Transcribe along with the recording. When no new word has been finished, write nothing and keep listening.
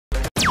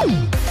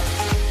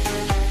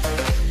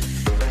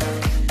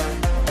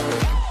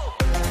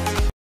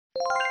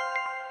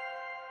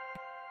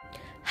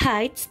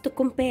Heights to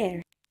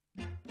compare.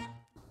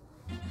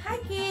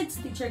 Hi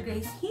kids, Teacher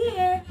Grace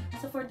here.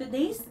 So for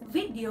today's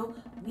video,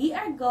 we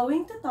are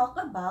going to talk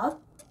about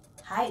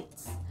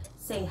heights.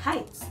 Say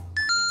heights.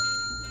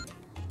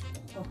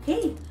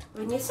 Okay,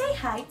 when you say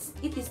heights,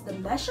 it is the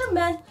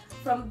measurement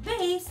from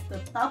base to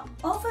top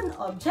of an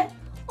object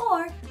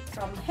or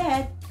from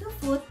head to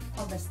foot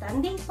of a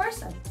standing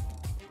person.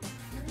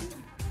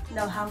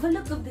 Now have a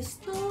look at these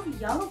two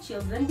young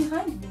children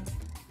behind me,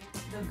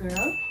 the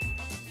girl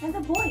and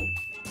the boy.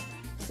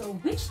 So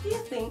which do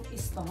you think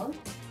is tall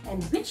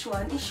and which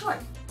one is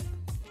short?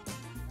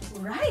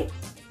 Right!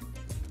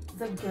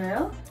 The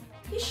girl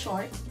is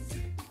short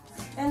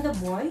and the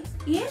boy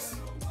is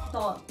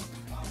tall.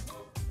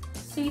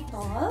 Say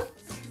tall,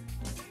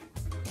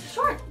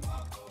 short.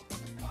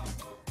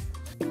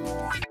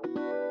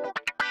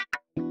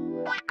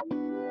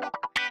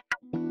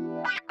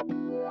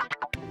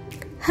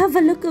 Have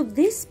a look at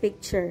this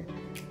picture.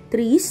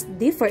 Trees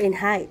differ in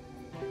height.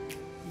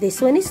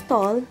 This one is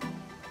tall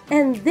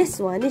and this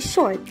one is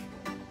short.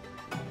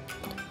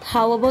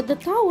 How about the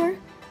tower?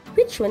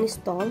 Which one is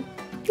tall?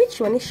 Which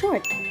one is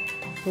short?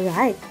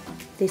 Right,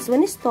 this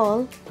one is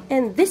tall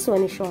and this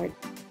one is short.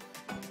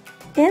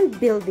 And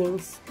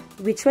buildings,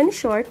 which one is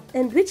short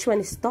and which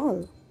one is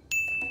tall?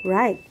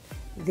 Right,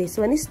 this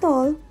one is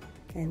tall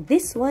and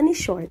this one is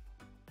short.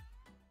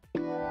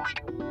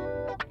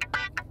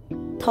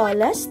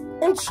 Tallest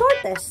and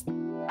shortest.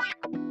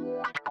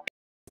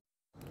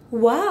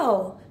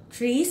 Wow,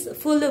 trees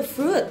full of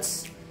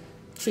fruits.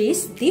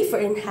 Trees differ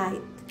in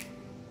height.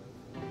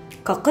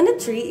 Coconut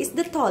tree is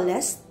the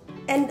tallest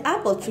and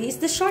apple tree is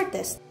the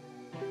shortest.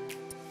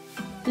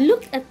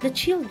 Look at the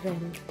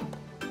children.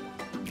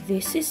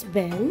 This is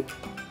Ben.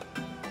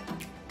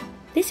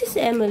 This is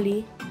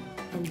Emily.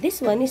 And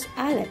this one is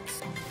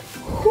Alex.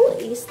 Who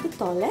is the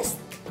tallest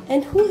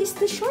and who is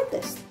the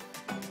shortest?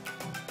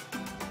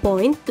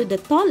 Point to the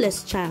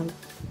tallest child.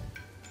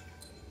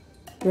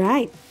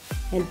 Right.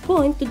 And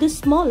point to the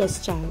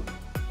smallest child.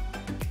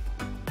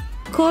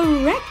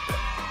 Correct!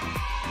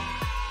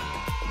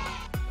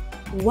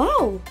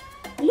 Wow!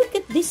 Look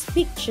at this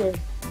picture.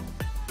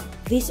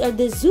 These are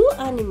the zoo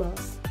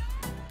animals.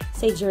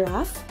 Say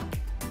giraffe,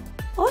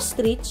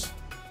 ostrich,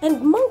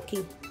 and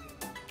monkey.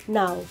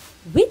 Now,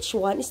 which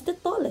one is the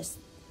tallest?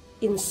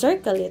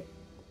 Encircle it.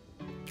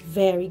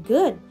 Very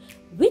good.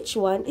 Which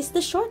one is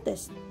the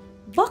shortest?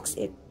 Box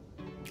it.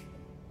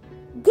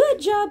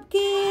 Good job,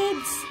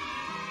 kids!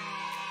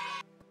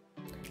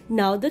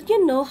 Now that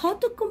you know how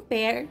to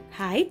compare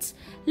heights,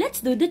 let's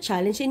do the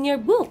challenge in your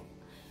book.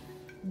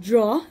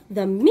 Draw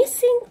the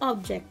missing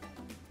object.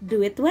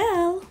 Do it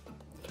well.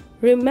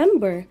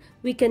 Remember,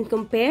 we can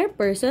compare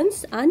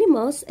persons,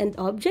 animals, and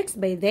objects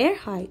by their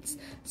heights.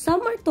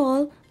 Some are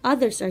tall,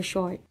 others are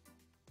short.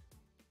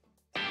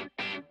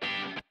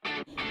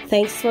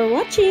 Thanks for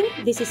watching.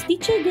 This is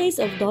Teacher Grace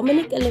of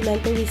Dominic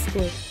Elementary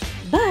School.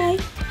 Bye!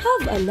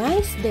 Have a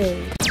nice day!